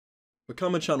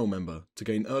Become a channel member to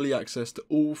gain early access to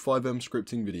all FiveM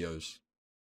scripting videos.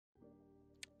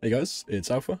 Hey guys, it's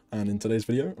Alpha, and in today's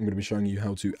video I'm going to be showing you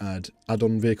how to add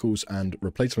add-on vehicles and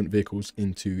replacement vehicles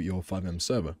into your FiveM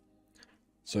server.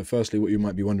 So firstly, what you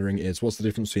might be wondering is what's the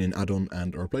difference between an add-on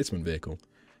and a replacement vehicle?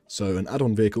 So an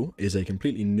add-on vehicle is a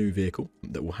completely new vehicle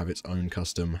that will have its own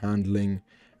custom handling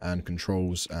and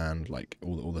controls and like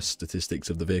all the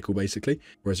statistics of the vehicle basically,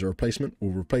 whereas a replacement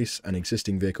will replace an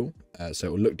existing vehicle, so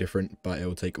it will look different, but it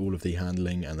will take all of the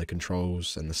handling and the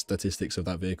controls and the statistics of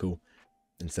that vehicle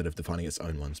instead of defining its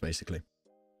own ones basically.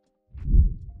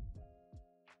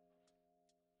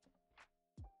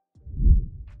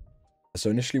 So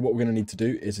initially what we're going to need to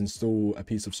do is install a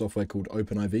piece of software called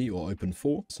OpenIV or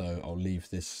Open4. So I'll leave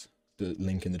the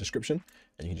link in the description,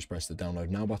 and you can just press the download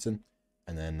now button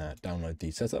and then download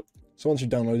the setup. So once you've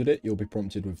downloaded it, you'll be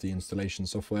prompted with the installation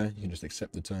software. You can just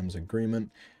accept the terms of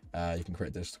agreement. You can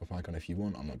create a desktop icon if you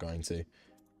want. I'm not going to.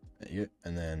 There you go.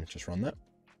 And then just run that.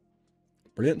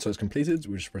 Brilliant. So it's completed.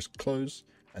 We'll just press close,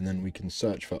 and then we can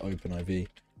search for OpenIV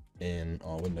in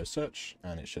our Windows search,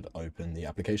 and it should open the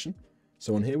application.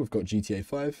 So on here, we've got GTA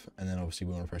 5, and then obviously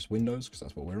we want to press Windows because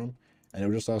that's what we're on. And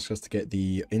it'll just ask us to get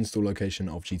the install location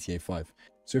of GTA 5.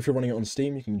 So if you're running it on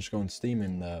Steam, you can just go on Steam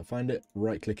and find it,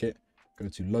 right click it, go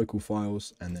to local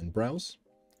files and then browse.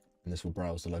 And this will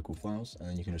browse the local files, and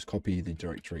then you can just copy the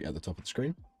directory at the top of the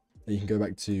screen. Then you can go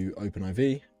back to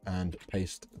OpenIV and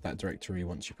paste that directory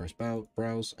once you press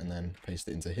browse, and then paste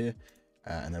it into here.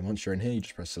 And then once you're in here, you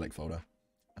just press select folder.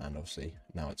 And obviously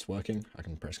now it's working. I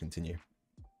can press continue.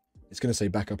 It's going to say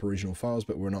backup original files,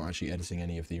 but we're not actually editing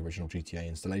any of the original GTA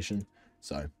installation,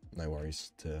 so no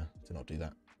worries to not do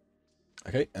that.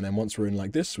 Okay, and then once we're in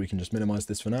like this, we can just minimize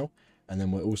this for now, and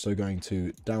then we're also going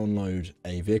to download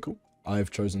a vehicle.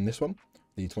 I've chosen this one,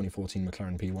 the 2014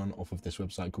 McLaren P1, off of this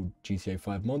website called GTA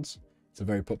 5 Mods. It's a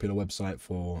very popular website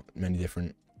for many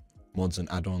different mods and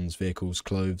add-ons, vehicles,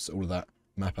 clothes, all of that,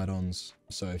 map add-ons.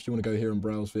 So if you want to go here and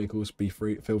browse vehicles,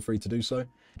 feel free to do so.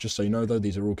 Just so you know though,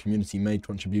 these are all community made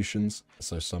contributions,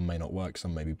 so some may not work,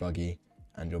 some may be buggy,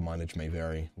 and your mileage may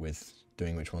vary with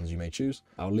doing which ones you may choose.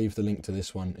 I'll leave the link to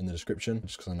this one in the description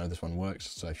just because I know this one works,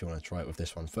 so if you want to try it with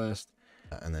this one first,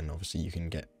 and then obviously you can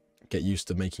get used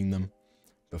to making them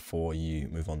before you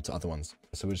move on to other ones.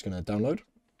 So we're just going to download,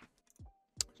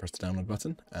 press the download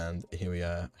button, and here we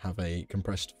have a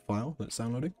compressed file that's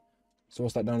downloading. So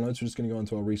whilst that downloads, we're just going to go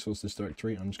into our resources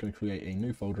directory. I'm just going to create a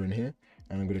new folder in here,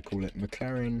 and I'm going to call it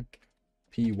McLaren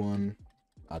P1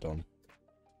 add-on.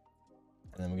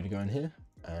 And then we're going to go in here,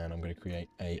 and I'm going to create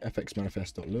a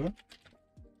fxmanifest.lua,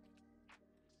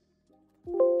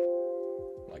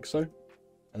 like so.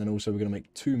 And then also we're going to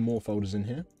make two more folders in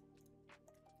here,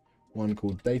 one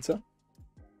called data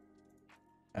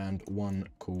and one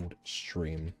called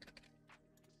stream,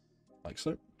 like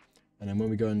so. And then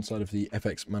when we go inside of the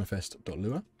fxmanifest.lua,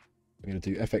 we're going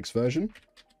to do fx version,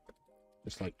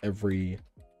 just like every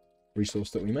resource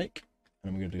that we make. And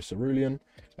then we're going to do cerulean.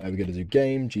 We're going to do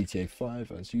game, GTA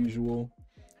 5 as usual.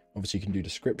 Obviously you can do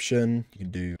description, you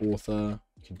can do author,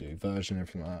 you can do version,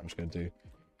 everything like that. I'm just going to do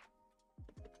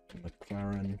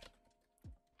McLaren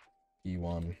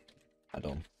P1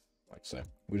 add-on, like so.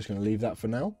 We're just going to leave that for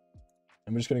now.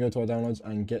 And we're just going to go to our downloads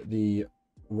and get the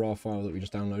raw file that we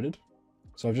just downloaded.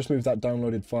 So I've just moved that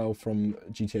downloaded file from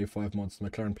GTA 5 mods, the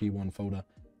McLaren P1 folder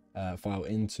file,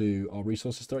 into our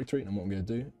resources directory. And what I'm going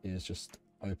to do is just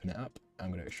open it up. I'm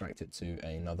going to extract it to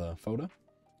another folder, and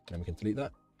then we can delete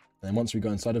that. And then once we go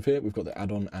inside of here, we've got the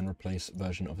add-on and replace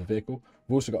version of the vehicle.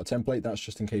 We've also got a template. That's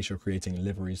just in case you're creating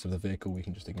liveries of the vehicle. We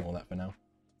can just ignore that for now.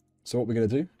 So what we're going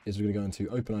to do is we're going to go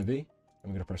into OpenIV, and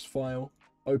we're going to press File,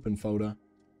 Open Folder,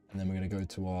 and then we're going to go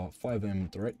to our FiveM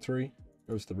directory,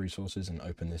 go to the resources and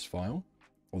open this file.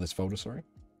 Or this folder, sorry.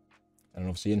 And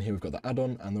obviously in here we've got the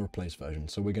add-on and the replace version.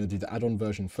 So we're going to do the add-on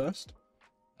version first.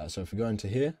 So if we go into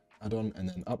here, add-on and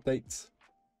then update,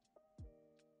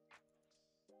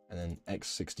 and then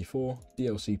x64,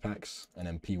 DLC packs, and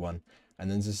then P1.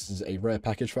 And then this is a rare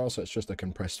package file, so it's just a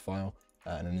compressed file.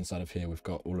 And then inside of here we've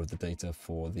got all of the data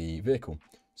for the vehicle.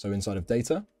 So inside of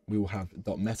data, we will have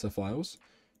 .meta files.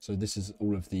 So this is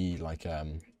all of the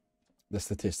the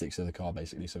statistics of the car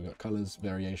basically. So we've got colors,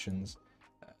 variations,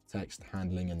 text,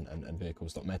 handling, and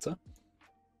vehicles.meta.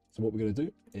 So what we're going to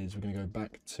do is we're going to go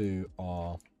back to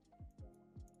our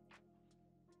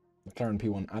McLaren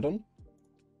P1 add-on,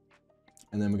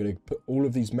 and then we're going to put all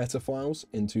of these meta files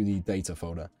into the data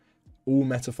folder. All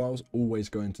meta files always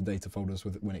go into data folders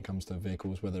when it comes to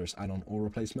vehicles, whether it's add-on or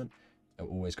replacement. They'll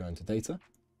always go into data.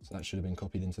 So that should have been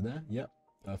copied into there. Yep,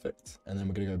 perfect. And then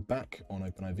we're going to go back on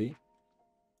OpenIV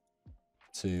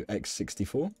to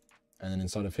x64, And then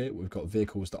inside of here, we've got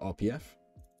vehicles.rpf.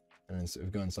 And then so if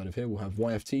we go inside of here, we'll have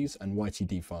YFTs and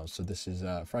YTD files. So this is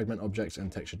fragment objects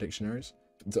and texture dictionaries.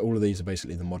 So all of these are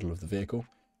basically the model of the vehicle.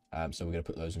 So we're going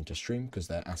to put those into stream because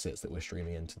they're assets that we're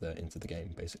streaming into the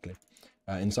game, basically.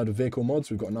 Inside of vehicle mods,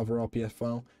 we've got another RPF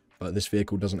file, but this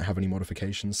vehicle doesn't have any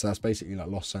modifications. So that's basically like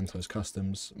Los Santos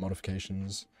customs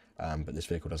modifications, but this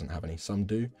vehicle doesn't have any. Some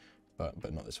do,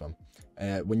 but not this one.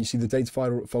 When you see the data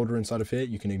file folder inside of here,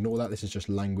 you can ignore that. This is just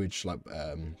language, like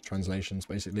translations,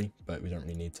 basically, but we don't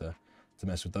really need to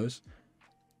mess with those.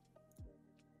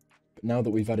 But now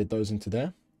that we've added those into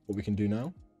there, what we can do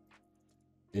now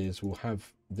is we'll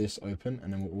have this open,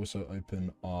 and then we'll also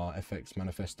open our fx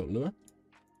manifest.lua.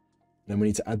 Then we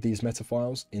need to add these meta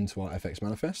files into our fx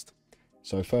manifest.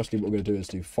 So firstly, what we're going to do is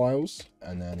do files,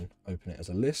 and then open it as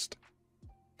a list.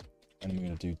 And then we're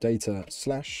going to do data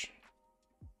slash.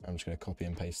 I'm just going to copy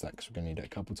and paste that because we're going to need it a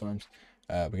couple times.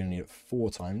 We're going to need it 4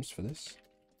 times for this,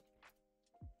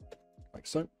 like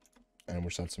so. And then we'll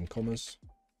just add some commas.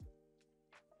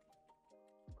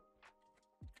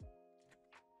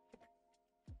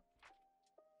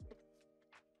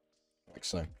 Like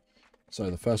so.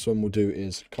 So the first one we'll do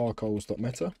is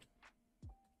carcoals.meta.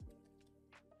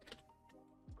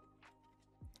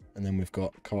 And then we've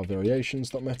got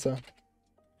carvariations.meta.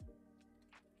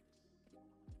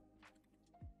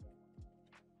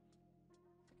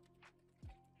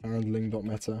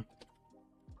 Handling.meta.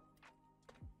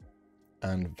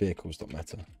 And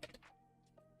vehicles.meta.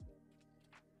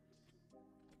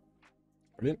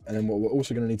 Brilliant. And then what we're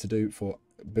also going to need to do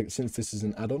since this is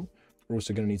an add-on, we're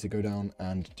also going to need to go down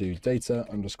and do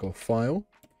data_file.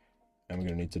 And we're going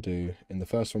to need to do, in the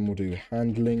first one, we'll do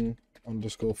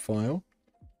handling_file.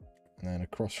 And then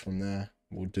across from there,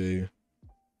 we'll do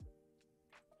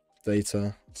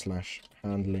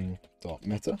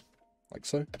data/handling.meta, like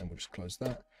so. And we'll just close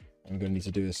that. And we're going to need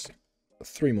to do this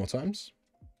 3 more times.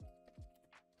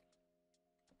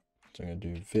 So I'm going to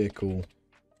do vehicle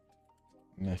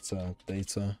meta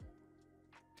data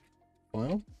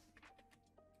file.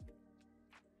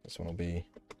 This one will be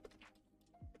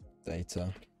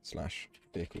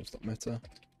data/vehicles.meta.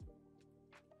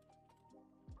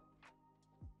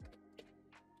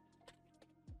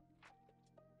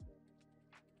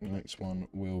 The next one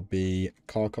will be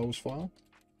carcoals file.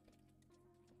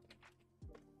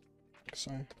 Like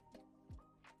so.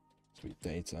 So be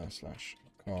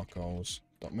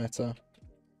data/carcoals.meta.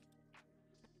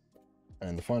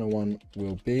 And the final one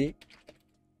will be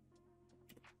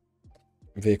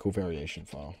vehicle variation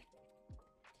file.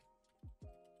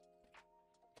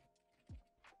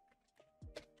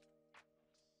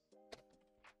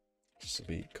 This will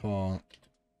be car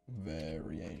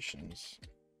variations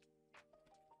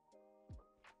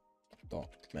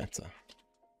 .meta.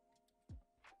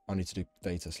 I need to do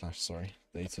data/car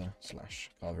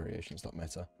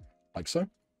variations.meta, like so.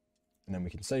 And then we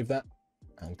can save that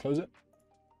and close it.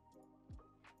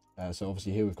 So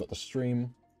obviously here we've got the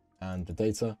stream and the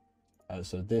data.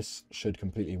 So this should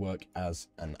completely work as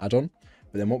an add-on.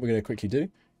 But then what we're going to quickly do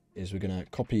is we're going to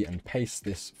copy and paste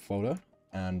this folder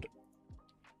and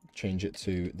change it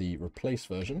to the replace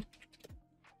version.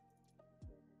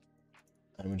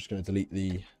 And we're just going to delete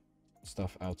the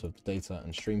stuff out of the data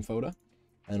and stream folder.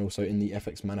 And also in the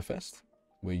fx manifest,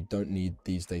 we don't need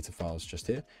these data files just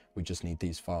here. We just need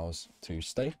these files to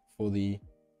stay for the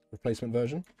replacement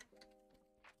version.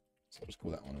 So I'll just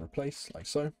call that one replace, like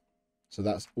so. So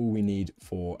that's all we need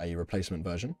for a replacement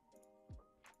version.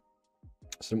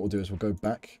 So what we'll do is we'll go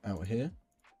back out here,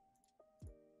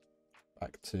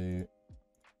 back to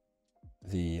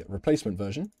the replacement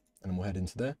version, and then we'll head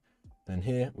into there. And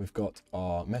here we've got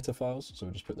our meta files, so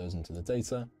we'll just put those into the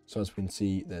data. So as we can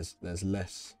see, there's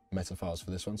less meta files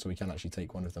for this one, so we can actually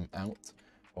take one of them out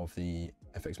of the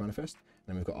fx manifest. And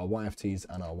then we've got our YFTs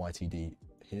and our YTD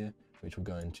here, which will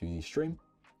go into the stream.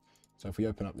 So if we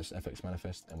open up this fx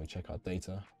manifest and we check our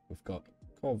data, we've got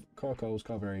carcoals,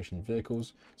 car variation,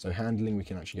 vehicles. So handling we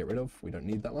can actually get rid of. We don't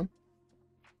need that one.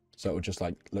 So it will just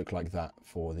like look like that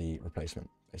for the replacement,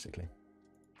 basically.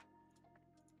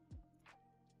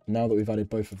 Now that we've added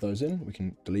both of those in, we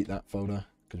can delete that folder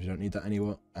because we don't need that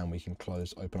anymore, and we can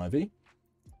close OpenIV.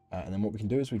 And then what we can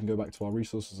do is we can go back to our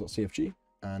resources.cfg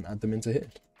and add them into here.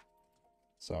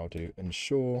 So I'll do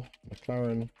ensure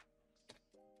McLaren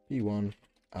P1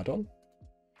 add-on,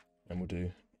 and we'll do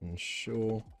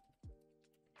ensure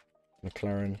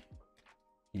McLaren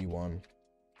P1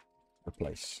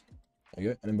 replace. There you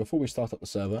go. And then before we start up the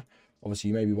server, obviously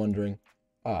you may be wondering,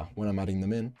 when I'm adding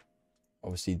them in,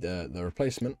 obviously the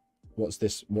replacement, what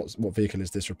vehicle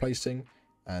is this replacing?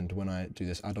 And when I do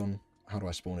this add-on, how do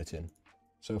I spawn it in?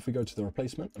 So if we go to the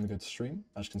replacement and we go to stream,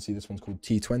 as you can see, this one's called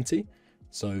T20.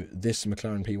 So this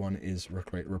McLaren P1 is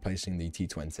replacing the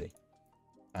T20.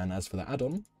 And as for the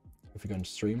add-on, if we go into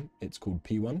stream, it's called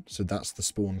P1. So that's the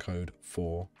spawn code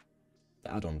for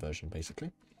the add-on version,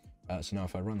 basically. So now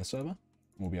if I run the server,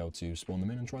 we'll be able to spawn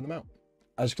them in and try them out.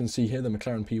 As you can see here, the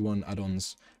McLaren P1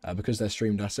 add-ons, because they're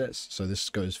streamed assets, so this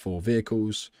goes for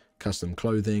vehicles, custom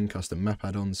clothing, custom map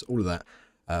add-ons, all of that.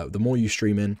 The more you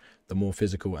stream in, the more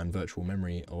physical and virtual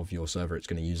memory of your server it's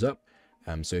going to use up.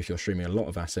 So if you're streaming a lot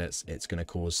of assets, it's going to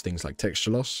cause things like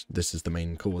texture loss. This is the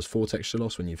main cause for texture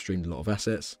loss when you've streamed a lot of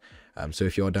assets. So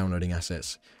if you're downloading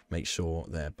assets, make sure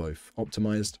they're both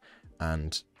optimized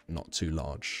and not too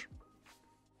large.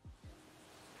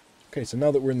 Okay, so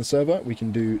now that we're in the server, we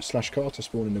can do /car to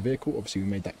spawn in a vehicle. Obviously, we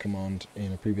made that command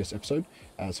in a previous episode.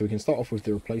 So we can start off with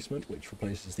the replacement, which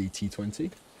replaces the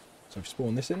T20. So if you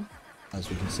spawn this in, as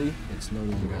we can see, it's no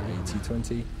longer a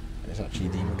T20, and it's actually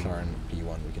the McLaren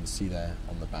P1. We can see there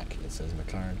on the back it says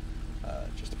McLaren,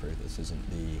 just to prove this isn't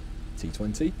the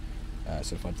T20.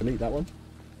 So if I delete that one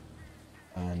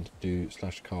and do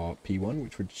 /car P1,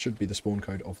 which should be the spawn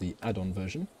code of the add-on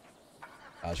version,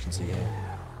 as you can see here,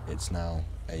 it's now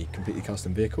a completely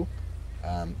custom vehicle.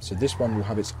 So this one will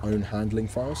have its own handling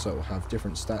file, so it will have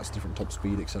different stats, different top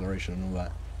speed, acceleration and all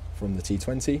that from the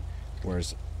T20,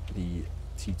 whereas the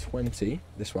T20,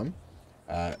 this one,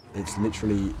 it's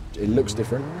literally, it looks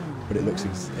different, but it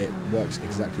works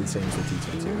exactly the same as the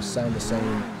T20. It will sound the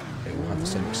same, it will have the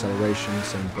same acceleration,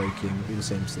 same braking, all the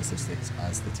same statistics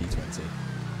as the T20.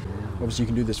 Obviously you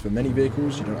can do this for many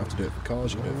vehicles, you don't have to do it for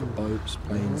cars, you can do it for boats,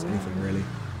 planes, anything really.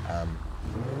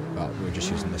 But we're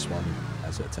just using this one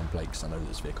as a template because I know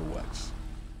this vehicle works.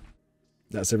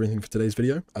 That's everything for today's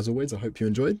video. As always, I hope you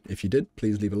enjoyed. If you did,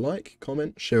 please leave a like,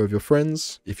 comment, share with your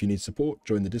friends. If you need support,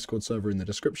 join the Discord server in the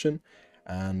description,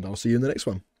 and I'll see you in the next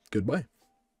one. Goodbye.